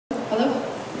Hello.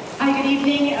 Hi, good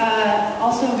evening.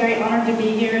 Also very honored to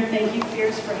be here. Thank you,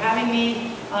 Firece, for having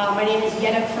me. My name is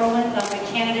Yetta. I'm a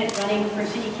candidate running for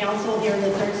City Council here in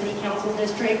the 3rd City Council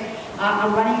District.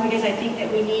 I'm running because I think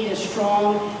that we need a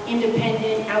strong,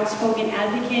 independent, outspoken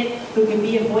advocate who can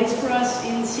be a voice for us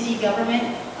in city government.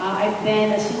 I've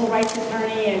been a civil rights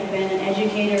attorney, I've been an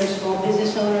educator, a small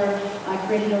business owner, I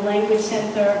created a language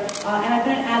center, and I've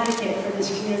been an advocate for this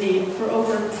community for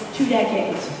over 2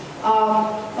 decades.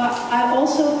 But I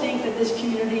also think that this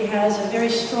community has a very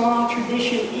strong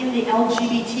tradition in the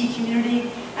LGBT community,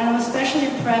 and I'm especially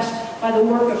impressed by the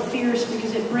work of Firece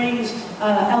because it brings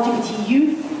LGBT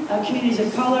youth, communities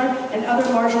of color, and other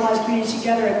marginalized communities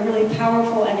together in a really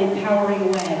powerful and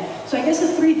empowering way. So I guess the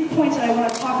 3 points that I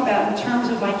want to talk about in terms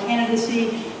of my candidacy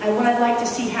and what I'd like to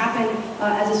see happen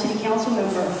as a city council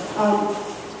member.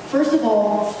 First of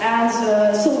all, as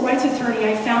a civil rights attorney,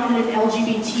 I founded an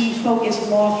LGBT-focused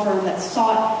law firm that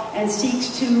sought and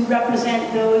seeks to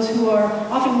represent those who are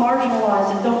often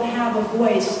marginalized and don't have a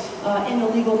voice in the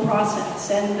legal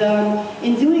process. And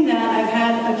in doing that, I've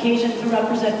had occasion to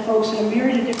represent folks in a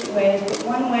myriad of different ways, but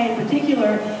one way in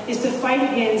particular is to fight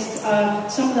against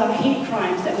some of the hate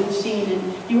crimes that we've seen.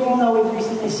 And you all know we've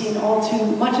recently seen all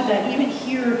too much of that, even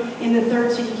here in the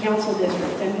 3rd City Council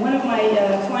District. And one of my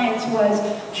clients was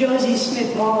Josie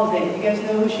Smith-Malave. You guys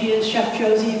know who she is? Chef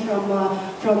Josie from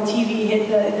TV,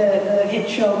 the hit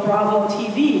show Bravo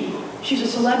TV. She's a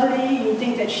celebrity. You'd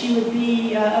think that she would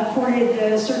be accorded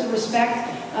a certain respect.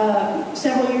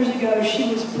 Several years ago,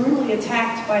 she was brutally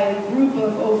attacked by a group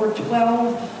of over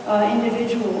 12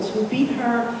 individuals who beat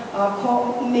her,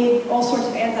 made all sorts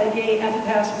of anti-gay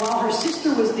epithets while her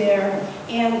sister was there,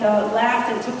 and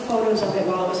laughed and took photos of it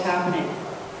while it was happening.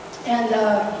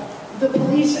 And the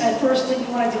police at first didn't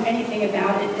want to do anything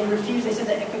about it. They refused. They said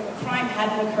that a crime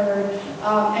hadn't occurred.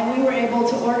 And we were able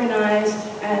to organize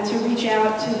and to reach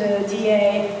out to the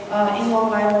DA in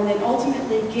Long Island and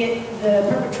ultimately get the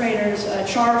perpetrators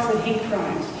charged with hate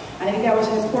crimes. I think that was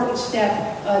an important step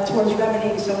towards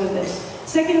remedying some of this.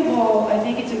 Second of all, I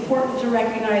think it's important to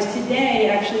recognize today,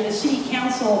 actually, the City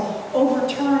Council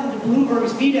overturned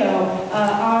Bloomberg's veto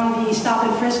on the stop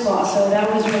and frisk law. So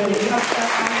that was really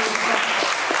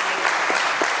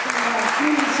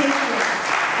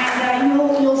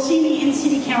You'll see me in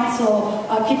City Council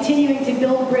continuing to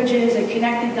build bridges and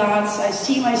connect the dots. I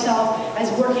see myself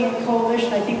as working in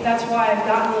coalition. I think that's why I've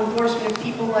gotten the endorsement of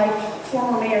people like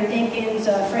former Mayor Dinkins,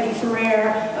 Freddie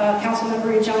Firece,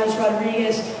 Councilmember Jonas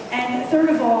Rodriguez. And third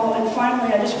of all, and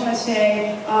finally, I just want to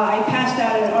say, I passed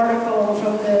out an article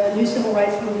from the New Civil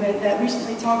Rights Movement that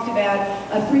recently talked about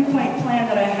a 3-point plan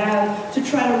that I have to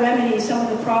try to remedy some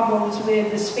of the problems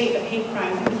with the spate of hate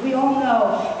crimes. Because we all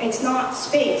know it's not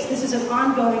spates. This is an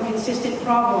ongoing, consistent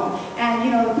problem. And,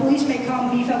 you know, the police may come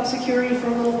beef up security for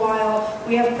a little while.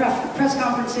 We have press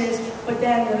conferences, but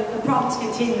then the problems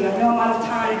continue. I know I'm out of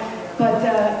time, but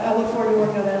I look forward to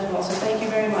working on that as well. So thank you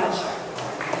very much.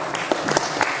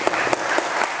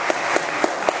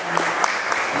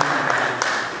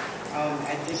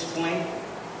 At this point,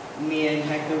 me and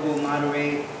Hector will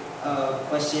moderate a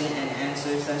question and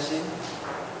answer session.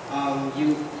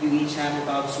 You each have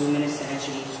about 2 minutes to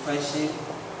answer each question,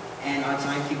 and our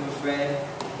timekeeper Fred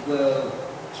will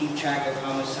keep track of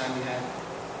how much time you have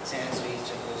to answer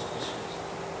each of those questions.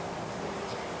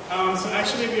 So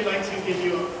actually, we'd like to give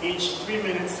you each 3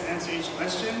 minutes to answer each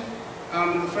question.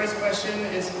 The first question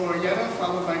is for Yetta,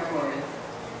 followed by Corey.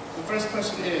 The first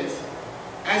question is,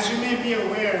 as you may be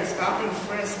aware, stop and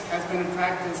frisk has been a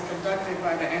practice conducted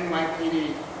by the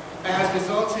NYPD that has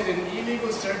resulted in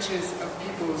illegal searches of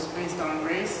people based on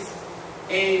race,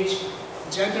 age,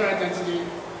 gender identity,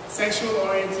 sexual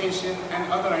orientation,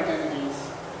 and other identities.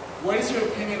 What is your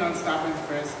opinion on stop and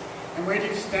frisk, and where do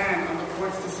you stand on the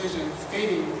court's decision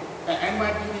stating that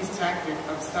NYPD's tactic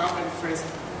of stop and frisk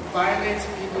violates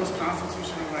people's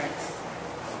constitutional rights?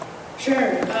 Sure.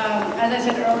 As I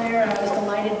said earlier, I was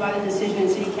delighted by the decision in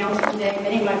City Council today.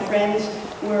 Many of my friends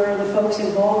were the folks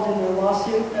involved in the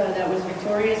lawsuit that was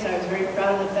victorious. I was very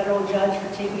proud of the federal judge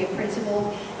for taking a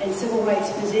principled and civil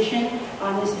rights position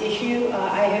on this issue.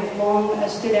 I have long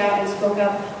stood out and spoke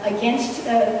up against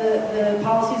the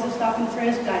policies of stop and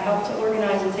frisk. I helped to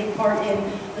organize and take part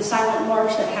in the silent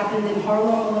march that happened in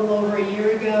Harlem a little over a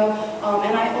year ago.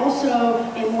 And I also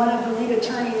am one of the lead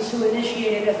attorneys who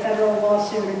initiated a federal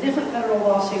lawsuit, a different federal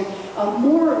lawsuit,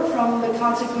 more from the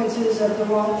consequences of the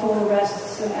wrongful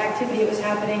arrests and activity that was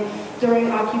happening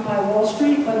during Occupy Wall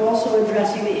Street, but also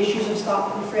addressing the issues of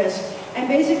stop and frisk. And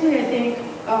basically, I think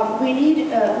we need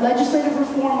legislative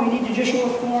reform, we need judicial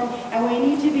reform, and we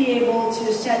need to be able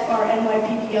to set our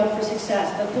NYPD up for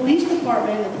success. The police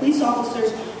department, the police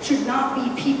officers should not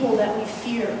be people that we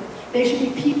fear. They should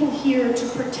be people here to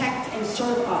protect and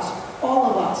serve us,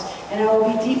 all of us. And I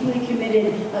will be deeply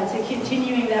committed to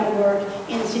continuing that work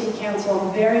in City Council.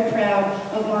 I'm very proud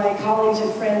of my colleagues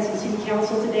and friends in City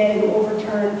Council today who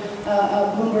overturned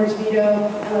Bloomberg's veto,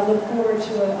 and I look forward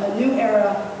to a new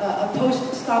era, a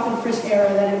post-stop and frisk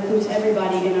era that includes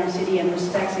everybody in our city and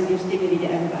respects and gives dignity to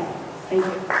everybody. Thank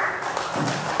you.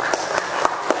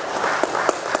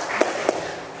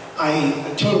 I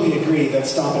totally agree that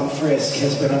stop and frisk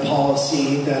has been a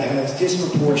policy that has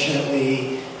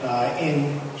disproportionately,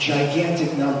 in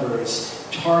gigantic numbers,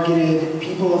 targeted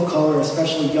people of color,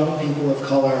 especially young people of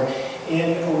color,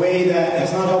 in a way that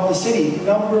has not helped the city.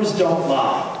 Numbers don't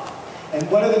lie. And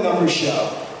what do the numbers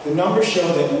show? The numbers show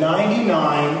that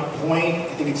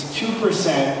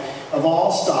 99.2% of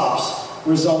all stops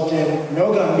result in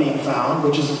no gun being found,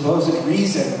 which is a supposed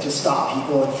reason to stop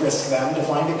people and frisk them, to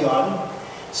find a gun.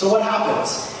 So what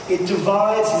happens? It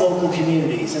divides local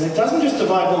communities, and it doesn't just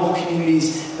divide local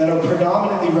communities that are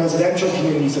predominantly residential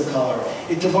communities of color.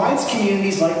 It divides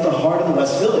communities like the heart of the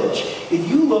West Village. If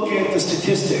you look at the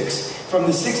statistics from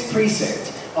the 6th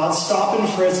precinct on stop and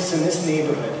frisks in this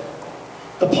neighborhood,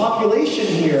 the population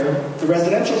here, the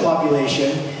residential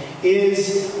population,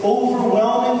 is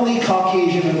overwhelmingly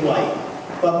Caucasian and white.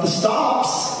 But the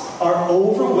stops are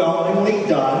overwhelmingly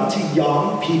done to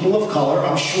young people of color.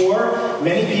 I'm sure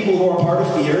many people who are part of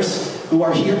Firece, who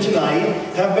are here tonight,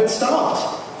 have been stopped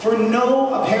for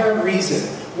no apparent reason.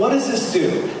 What does this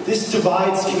do? This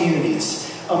divides communities.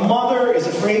 A mother is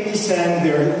afraid to send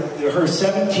her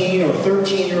 17 or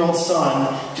 13-year-old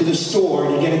son to the store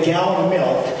to get a gallon of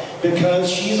milk because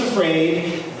she's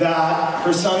afraid that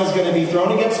her son is going to be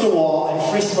thrown against a wall and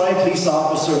frisked by a police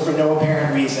officer for no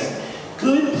apparent reason.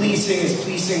 Good policing is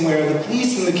policing where the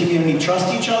police and the community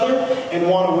trust each other and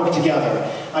want to work together.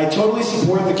 I totally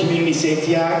support the Community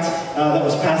Safety Act that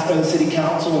was passed by the City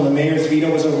Council and the Mayor's veto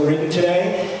was overridden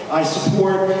today. I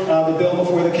support the bill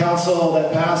before the Council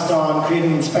that passed on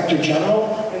creating an Inspector General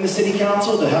in the City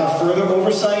Council to have further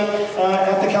oversight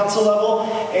at the Council level.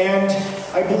 And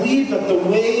I believe that the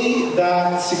way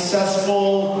that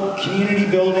successful community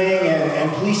building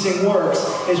and policing works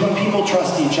is when people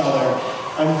trust each other.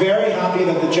 I'm very happy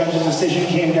that the judge's decision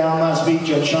came down last week,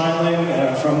 Judge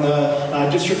Scheinlin from the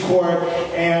District Court,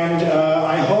 and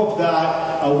I hope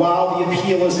that while the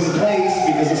appeal is in place,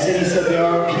 because the city said they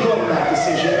are appealing that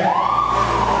decision,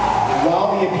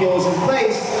 while the appeal is in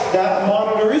place, that a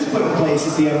monitor is put in place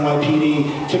at the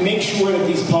NYPD to make sure that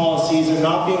these policies are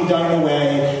not being done in a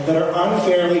way that are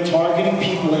unfairly targeting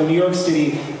people in New York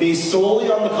City based solely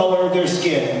on the color of their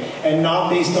skin and not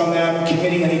based on them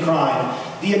committing any crime.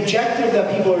 The objective that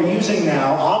people are using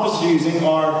now, obviously using,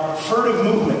 are furtive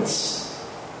movements,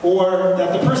 or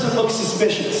that the person looks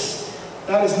suspicious.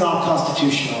 That is not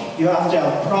constitutional. You have to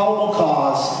have probable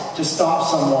cause to stop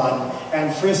someone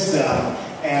and frisk them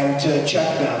and to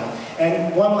check them.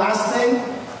 And one last thing,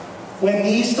 when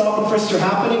these stop and frisks are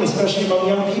happening, especially among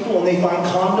young people, and they find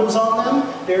condoms on them,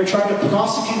 they're trying to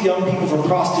prosecute young people for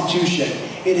prostitution.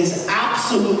 It is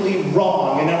absolutely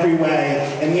wrong in every way,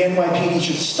 and the NYPD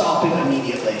should stop it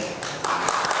immediately.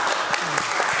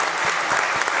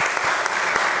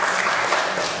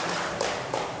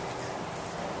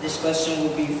 This question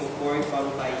will be for Corey,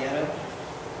 followed by Yetta.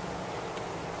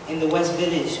 In the West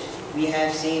Village, we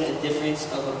have seen a difference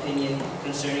of opinion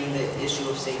concerning the issue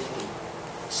of safety.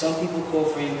 Some people call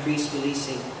for increased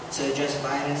policing to address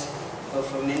violence, but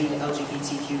for many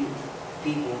LGBTQ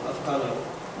people of color,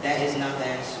 that is not the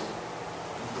answer.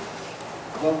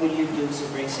 What would you do to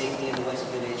bring safety in the West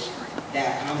Village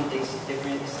that accommodates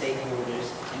different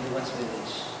stakeholders in the West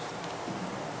Village?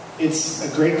 It's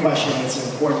a great question. It's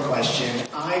an important question.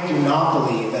 I do not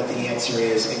believe that the answer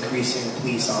is increasing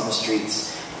police on the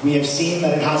streets. We have seen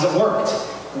that it hasn't worked.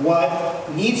 What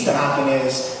needs to happen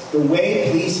is the way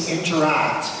police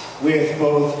interact with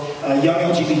both young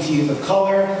LGBT youth of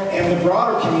color and the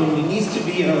broader community needs to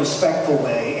be in a respectful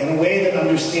way, in a way that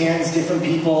understands different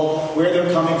people, where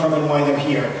they're coming from and why they're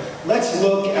here. Let's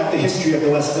look at the history of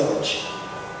the West Village.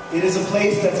 It is a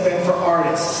place that's been for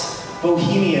artists,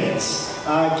 bohemians,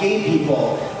 gay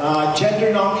people,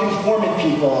 gender non-conforming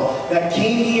people that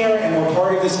came here and were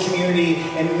part of this community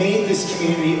and made this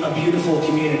community a beautiful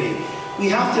community. We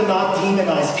have to not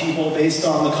demonize people based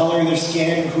on the color of their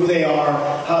skin, who they are,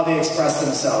 how they express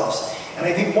themselves. And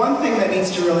I think one thing that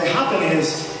needs to really happen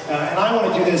is, and I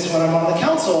want to do this when I'm on the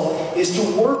council, is to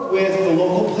work with the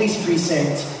local police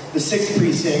precinct, the 6th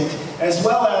precinct, as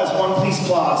well as One Police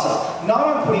Plaza, not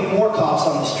on putting more cops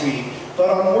on the street, but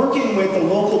on working with the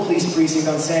local police precinct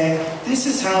on saying, this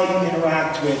is how you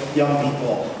interact with young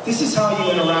people. This is how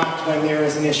you interact when there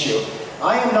is an issue.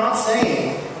 I am not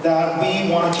saying that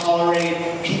we want to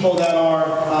tolerate people that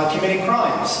are committing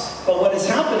crimes. But what is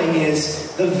happening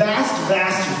is the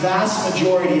vast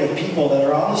majority of people that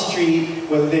are on the street,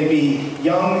 whether they be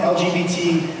young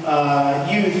LGBT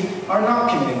youth, are not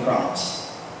committing crimes.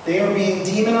 They are being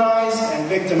demonized and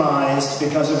victimized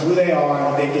because of who they are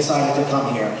and they've decided to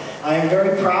come here. I am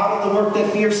very proud of the work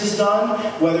that Firece has done,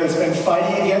 whether it's been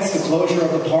fighting against the closure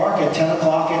of the park at 10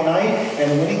 o'clock at night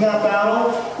and winning that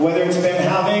battle, whether it's been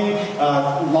having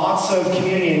lots of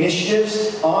community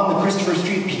initiatives on the Christopher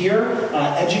Street Pier,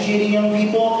 educating young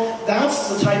people. That's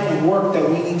the type of work that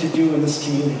we need to do in this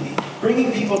community.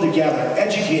 Bringing people together,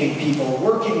 educating people,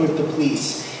 working with the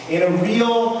police in a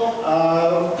real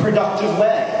productive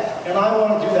way. And I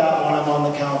want to do that when I'm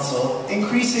on the council.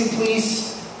 Increasing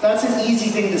police, that's an easy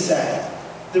thing to say.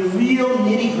 The real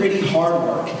nitty-gritty hard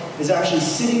work is actually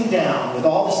sitting down with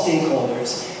all the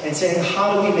stakeholders and saying,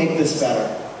 how do we make this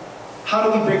better? How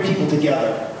do we bring people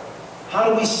together? How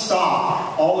do we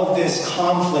stop all of this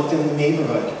conflict in the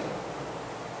neighborhood?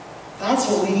 That's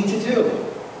what we need to do.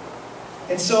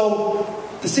 And so,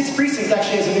 the 6th Precinct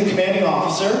actually has a new commanding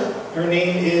officer. Her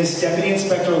name is Deputy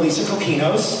Inspector Elisa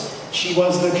Coquinos. She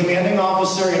was the commanding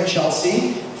officer in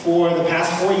Chelsea for the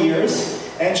past 4 years.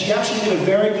 And she actually did a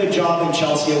very good job in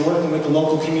Chelsea at working with the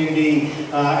local community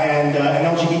and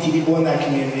LGBT people in that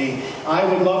community. I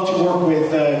would love to work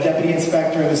with Deputy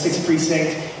Inspector in the 6th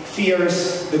Precinct,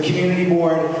 Firece, the Community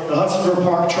Board, the Hudson River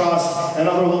Park Trust, and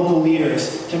other local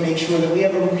leaders to make sure that we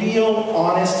have a real,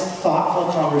 honest,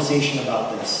 thoughtful conversation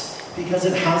about this. Because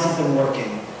it hasn't been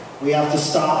working. We have to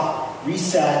stop,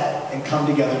 reset, and come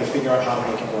together to figure out how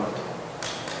to make it work.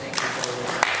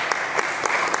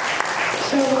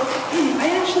 So, I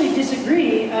actually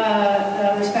disagree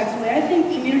respectfully. I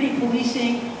think community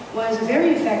policing was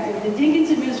very effective. The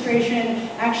Dinkins administration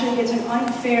actually gets an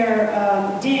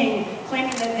unfair ding,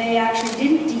 claiming that they actually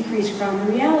didn't decrease crime.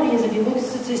 The reality is, if you look at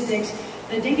statistics,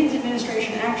 the Dinkins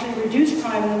administration actually reduced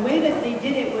crime, and the way that they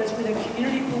did it was with a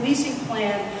community policing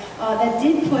plan that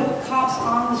did put cops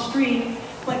on the street,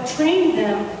 but trained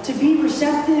them to be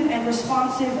receptive and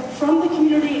responsive from the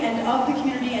community and of the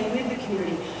community and with the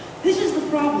community. This is the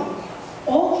problem.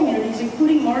 All communities,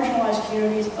 including marginalized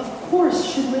communities, of course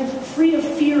should live free of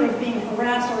fear of being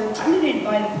harassed or intimidated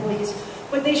by the police,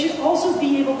 but they should also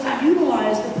be able to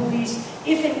utilize the police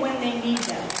if and when they need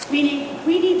them. Meaning,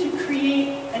 we need to create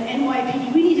an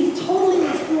NYPD. We need to totally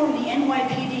reform the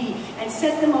NYPD and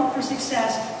set them up for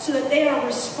success so that they are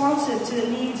responsive to the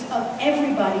needs of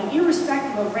everybody,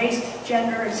 irrespective of race,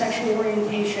 gender, and sexual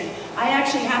orientation. I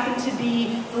actually happen to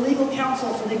be the legal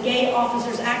counsel for the Gay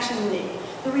Officers Action League.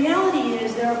 The reality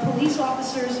is there are police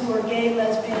officers who are gay,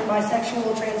 lesbian,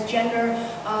 bisexual, transgender,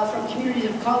 from communities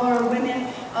of color,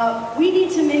 women. We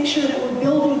need to make sure that we're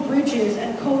building bridges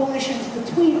and coalitions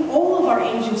between all of our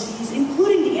agencies,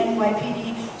 including the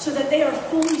NYPD, so that they are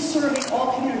fully serving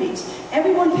all communities.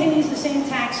 Everyone pays the same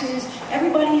taxes,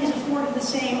 everybody is afforded the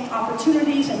same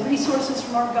opportunities and resources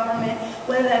from our government,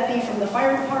 whether that be from the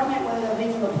fire department, whether that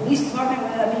be from the police department,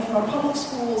 whether that be from our public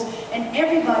schools, and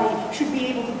everybody should be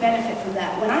able to benefit from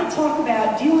that. When I talk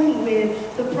about dealing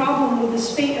with the problem with the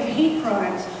spate of hate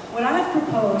crimes, what I've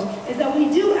proposed is that we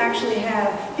do actually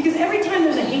have, because every time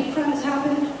there's a hate crime that's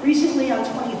happened, recently on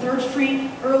 23rd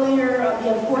Street, earlier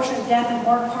the unfortunate death of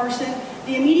Mark Carson,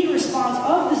 the immediate response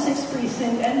of the 6th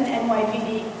Precinct and the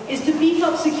NYPD is to beef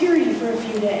up security for a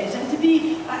few days. And to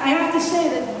be, I have to say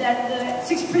that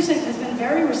the 6th Precinct has been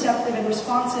very receptive and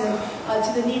responsive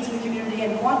to the needs of the community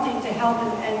and wanting to help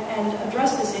and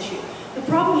address this issue. The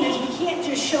problem is we can't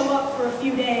just show up for a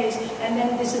few days and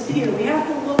then disappear. We have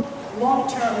to look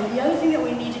long-term. And the other thing that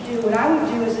we need to do, what I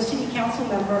would do as a city council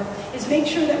member, is make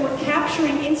sure that we're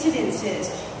capturing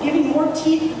incidences, giving more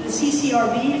teeth to the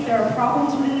CCRB if there are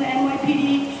problems within the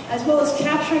NYPD, as well as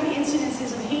capturing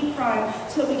incidences of hate crime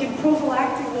so that we can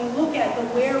prophylactically look at the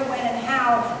where, when, and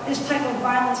how this type of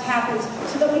violence happens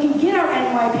so that we can get our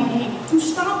NYPD to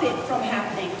stop it from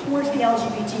happening towards the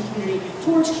LGBT community,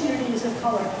 towards communities of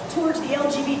color, towards the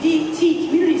LGBT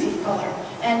communities of color,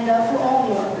 and for all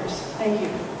New Yorkers. Thank you.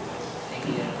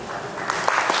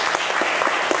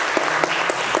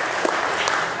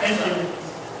 Thank you.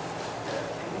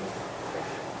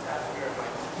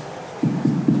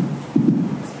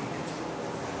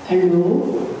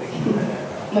 Hello?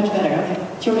 Much better, okay.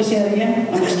 Do you want me to say that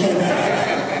again? I'm just kidding.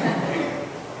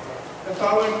 The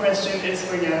following question is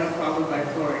for Yetta, followed by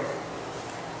Corey.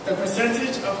 The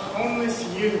percentage of homeless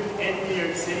youth in New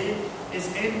York City is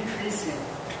increasing.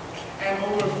 and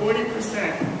over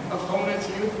 40% of homeless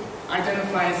youth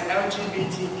identify as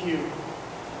LGBTQ.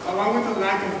 Along with the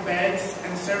lack of beds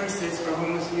and services for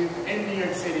homeless youth in New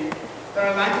York City, there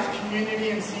are a lack of community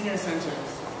and senior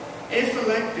centers. If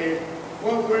elected,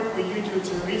 what work will you do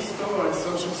to restore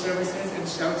social services and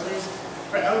shelters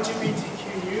for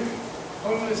LGBTQ youth,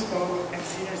 homeless folk, and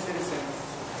senior citizens?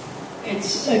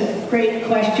 It's a great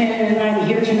question, and I'm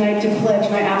here tonight to pledge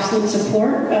my absolute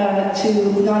support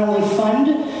to not only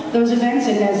fund those events,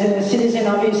 and as a citizen,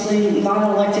 obviously not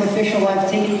an elected official,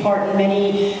 I've taken part in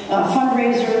many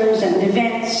fundraisers and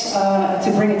events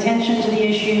to bring attention to the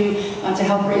issue, to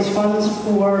help raise funds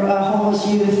for homeless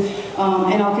youth,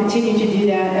 and I'll continue to do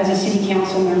that as a city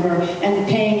council member, and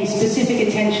paying specific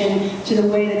attention to the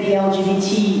way that the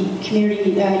LGBT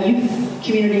community, youth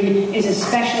community, is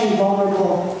especially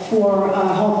vulnerable for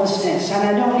homelessness. And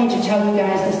I don't need to tell you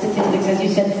guys the statistics, as you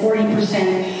said,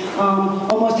 40%,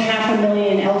 almost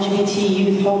 500,000 LGBT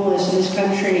youth homeless in this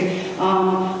country.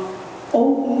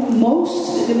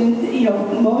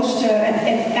 Most at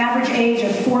an average age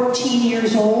of 14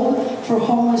 years old for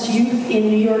homeless youth in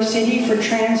New York City. For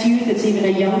trans youth, it's even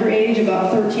a younger age,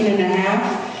 about 13 and a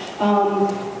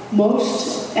half.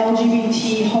 Most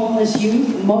LGBT homeless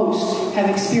youth, most have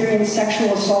experienced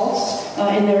sexual assaults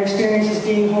in their experiences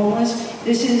being homeless.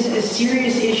 This is a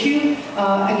serious issue.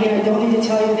 Again, I don't need to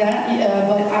tell you that,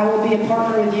 but I will be a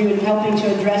partner with you in helping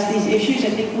to address these issues. I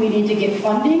think we need to get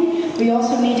funding. We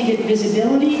also need to get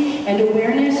visibility and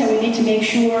awareness, and we need to make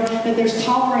sure that there's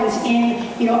tolerance in,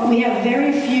 we have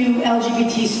very few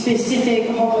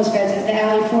LGBT-specific homeless beds. The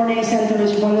Alley Forney Center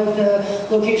is one of the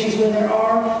locations where there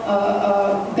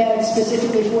are beds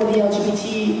specifically for the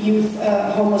LGBT youth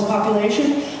homeless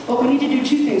population. But we need to do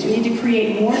two things. We need to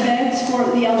create more beds for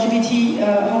the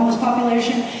LGBT homeless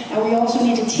population, and we also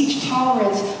need to teach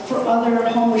tolerance for other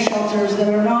homeless shelters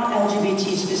that are not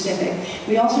LGBT specific.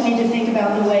 We also need to think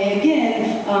about the way,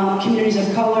 again, communities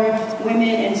of color, women,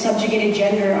 and subjugated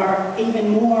gender are even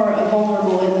more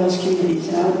vulnerable in those communities,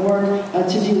 and I would work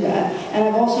to do that. And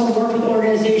I've also worked with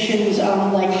organizations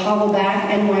like Hollaback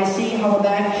NYC.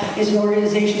 Hollaback is an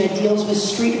organization that deals with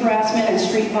street harassment and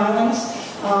street violence.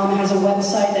 Has a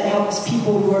website that helps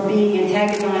people who are being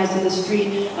antagonized in the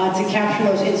street to capture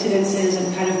those incidences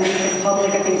and kind of make it public.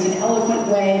 I think it's an eloquent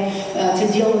way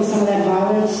to deal with some of that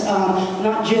violence,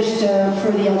 not just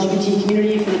for the LGBT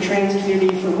community, for the trans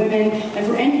community, for women, and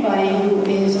for anybody who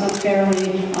is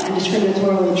unfairly and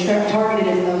discriminatorily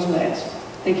targeted in those ways.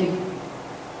 Thank you.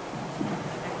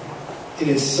 It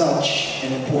is such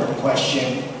an important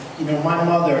question. My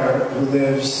mother, who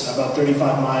lives about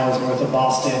 35 miles north of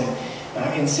Boston,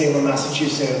 in Salem,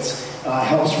 Massachusetts,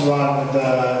 helps run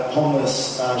the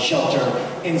homeless shelter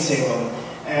in Salem.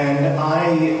 And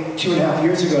I, 2.5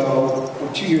 years ago,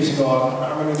 or 2 years ago, I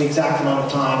don't remember the exact amount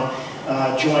of time,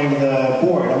 joined the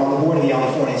board. I'm on the board of the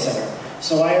Alley Forney Center.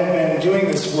 So I have been doing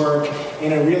this work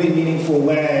in a really meaningful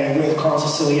way with Carl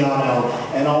Siciliano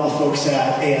and all the folks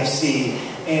at AFC,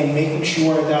 and making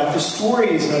sure that the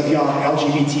stories of young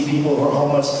LGBT people who are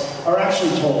homeless are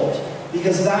actually told.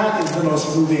 Because that is the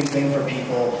most moving thing for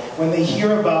people. When they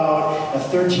hear about a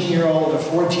 13-year-old, or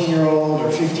 14-year-old, or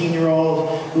 15-year-old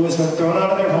who has been thrown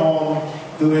out of their home,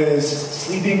 who is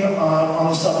sleeping on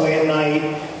the subway at night,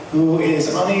 who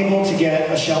is unable to get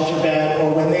a shelter bed,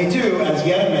 or when they do, as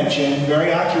Yetta mentioned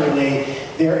very accurately,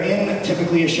 they're in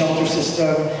typically a shelter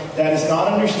system that is not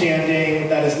understanding,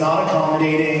 that is not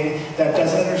accommodating, that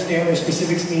doesn't understand their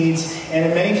specific needs, and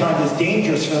in many times is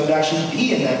dangerous for them to actually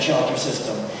be in that shelter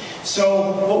system.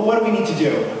 So what do we need to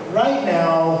do? Right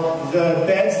now, the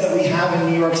beds that we have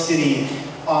in New York City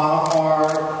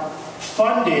are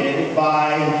funded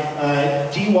by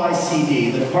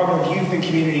DYCD, the Department of Youth and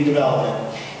Community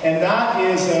Development. And that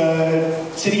is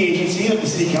a city agency that the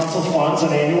City Council funds on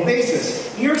an annual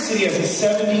basis. New York City has a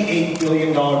 $78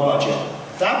 billion budget.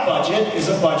 That budget is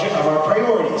a budget of our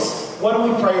priorities. What do we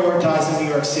prioritize in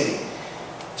New York City?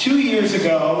 2 years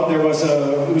ago, it was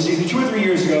either 2 or 3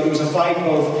 years ago, there was a fight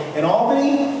both in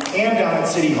Albany and down at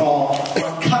City Hall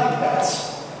on cutting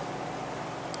beds.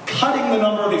 Cutting the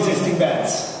number of existing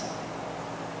beds.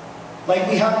 Like,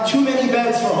 we have too many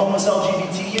beds for homeless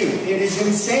LGBT youth. It is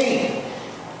insane.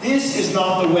 This is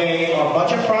not the way our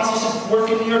budget processes work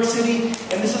in New York City,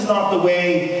 and this is not the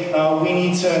way we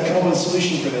need to come up with a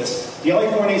solution for this. The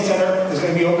Alley Forney Center is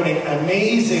going to be opening an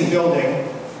amazing building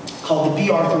called the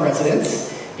B. Arthur Residence.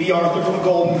 B. Arthur from the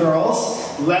Golden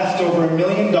Girls left over $1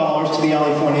 million to the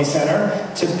Alley Forney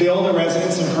Center to build a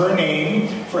residence in her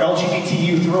name for LGBT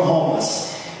youth who are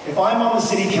homeless. If I'm on the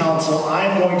city council,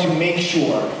 I'm going to make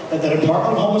sure that the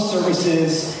Department of Homeless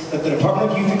Services, that the Department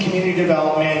of Youth and Community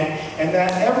Development, and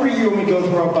that every year when we go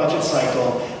through our budget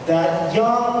cycle, that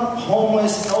young,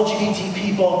 homeless, LGBT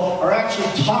people are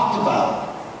actually talked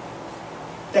about,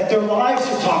 that their lives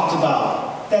are talked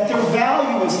about, that their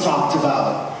value is talked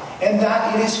about, and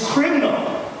that it is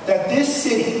criminal that this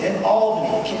city and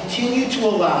Albany continue to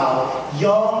allow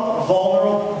young,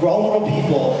 vulnerable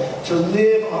people to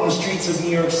live on the streets of New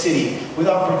York City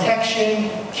without protection,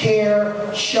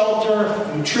 care,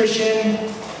 shelter, nutrition.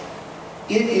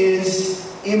 It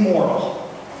is immoral.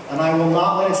 And I will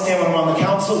not let it stand when I'm on the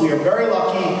council. We are very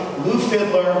lucky. Lou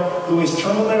Fiddler, who is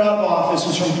terminated out of office,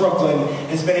 who's from Brooklyn,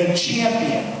 has been a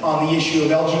champion on the issue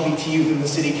of LGBT youth in the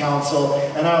city council,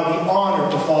 and I will be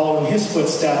honored to follow in his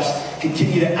footsteps,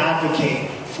 continue to advocate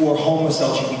for homeless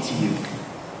LGBT youth.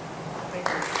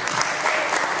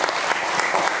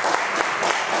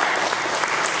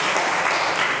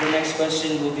 The next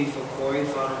question will be for Corey,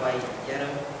 followed by Yetta.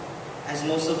 As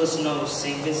most of us know,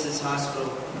 St. Vincent's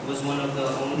Hospital was one of the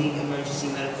only emergency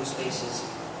medical spaces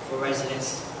for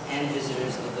residents and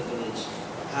visitors of the village.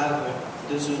 However,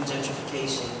 due to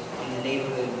gentrification in the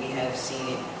neighborhood, we have seen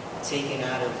it taken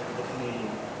out of the community.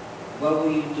 What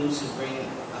will you do to bring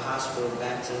a hospital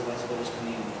back to the West Village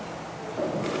community?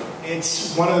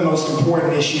 It's one of the most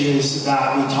important issues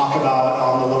that we talk about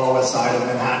on the Lower West Side of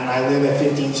Manhattan. I live at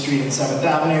 15th Street and 7th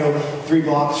Avenue, 3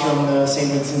 blocks from the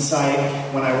St. Vincent site.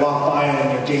 When I walk by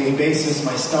on a daily basis,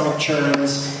 my stomach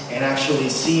churns, and actually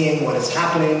seeing what is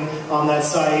happening on that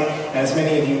site. As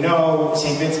many of you know,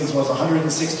 St. Vincent's was a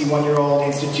 161-year-old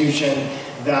institution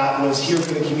that was here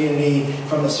for the community,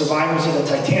 from the survivors of the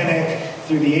Titanic,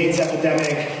 through the AIDS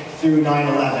epidemic, through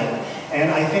 9/11. And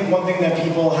I think one thing that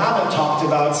people haven't talked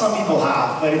about, some people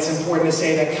have, but it's important to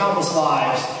say that countless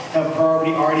lives have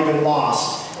already been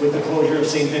lost with the closure of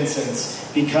St.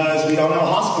 Vincent's, because we don't have a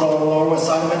hospital on the Lower West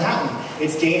Side of Manhattan.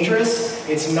 It's dangerous.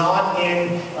 It's not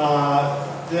in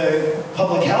the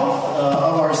public health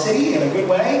of our city in a good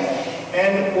way.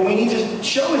 And what we need to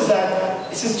show is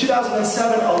that since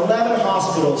 2007, 11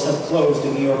 hospitals have closed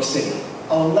in New York City.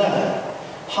 11.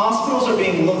 Hospitals are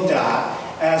being looked at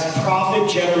as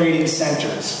profit-generating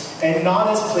centers and not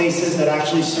as places that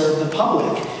actually serve the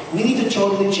public. We need to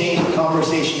totally change the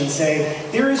conversation and say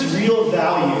there is real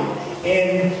value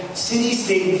in city,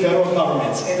 state, and federal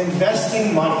governments and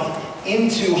investing money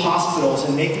into hospitals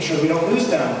and making sure we don't lose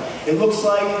them. It looks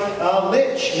like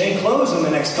Litch may close in the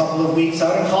next couple of weeks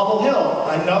out in Cobble Hill,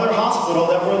 another hospital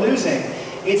that we're losing.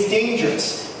 It's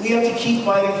dangerous. We have to keep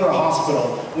fighting for a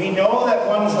hospital. We know that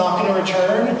one is not going to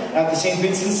return at the St.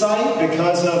 Vincent site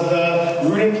because of the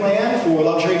Rudin plan for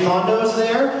luxury condos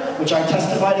there, which I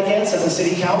testified against at the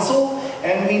city council.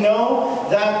 And we know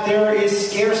that there is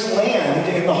scarce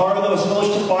land in the heart of the West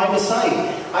Village to find a site.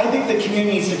 I think the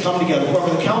community needs to come together.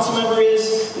 Whoever the council member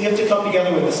is, we have to come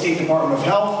together with the State Department of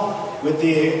Health, with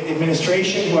the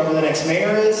administration, whoever the next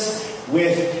mayor is,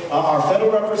 with our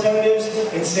federal representatives,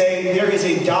 and say there is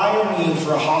a dire need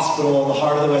for a hospital in the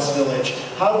heart of the West Village.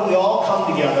 How do we all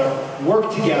come together, work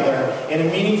together in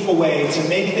a meaningful way to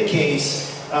make the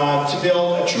case to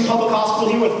build a true public hospital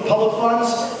here with public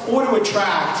funds, or to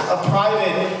attract a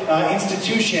private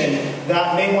institution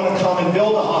that may want to come and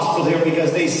build a hospital here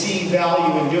because they see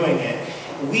value in doing it?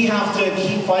 We have to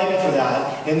keep fighting for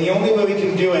that, and the only way we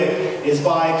can do it is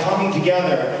by coming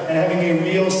together and having a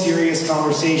real serious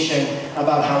conversation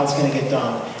about how it's going to get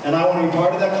done. And I want to be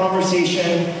part of that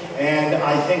conversation, and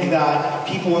I think that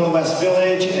people in the West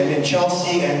Village and in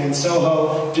Chelsea and in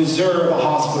Soho deserve a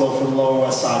hospital for the Lower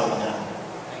West Side of Manhattan.